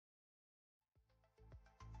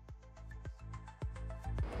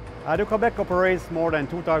Hydro-Quebec operates more than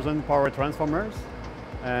 2,000 power transformers,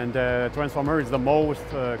 and transformer is the most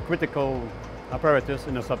critical apparatus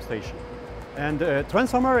in a substation. And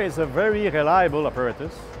transformer is a very reliable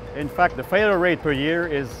apparatus. In fact, the failure rate per year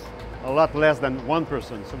is a lot less than 1%,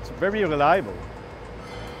 so it's very reliable.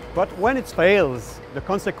 But when it fails, the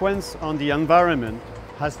consequence on the environment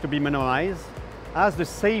has to be minimized, as the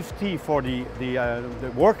safety for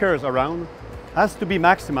the workers around has to be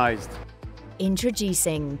maximized.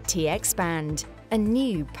 Introducing TXpand, a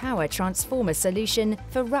new power transformer solution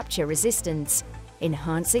for rupture resistance,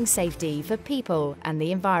 enhancing safety for people and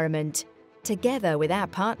the environment. Together with our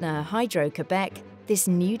partner Hydro-Quebec, this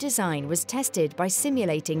new design was tested by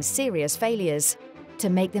simulating serious failures to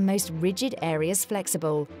make the most rigid areas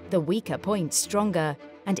flexible, the weaker points stronger,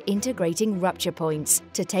 and integrating rupture points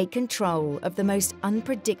to take control of the most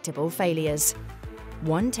unpredictable failures.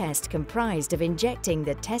 One test comprised of injecting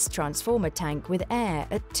the test transformer tank with air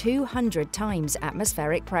at 200 times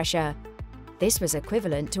atmospheric pressure. This was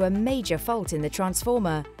equivalent to a major fault in the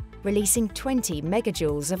transformer, releasing 20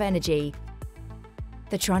 megajoules of energy.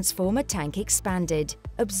 The transformer tank expanded,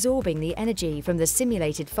 absorbing the energy from the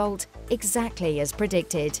simulated fault exactly as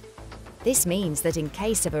predicted. This means that in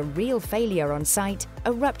case of a real failure on site,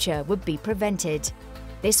 a rupture would be prevented.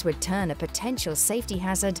 This would turn a potential safety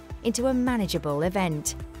hazard into a manageable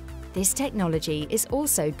event. This technology is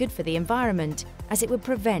also good for the environment, as it would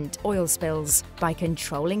prevent oil spills. By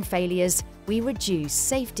controlling failures, we reduce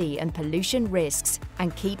safety and pollution risks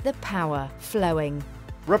and keep the power flowing.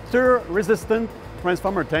 Rupture-resistant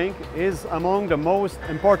transformer tank is among the most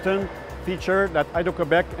important features that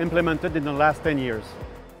Hydro-Quebec implemented in the last 10 years.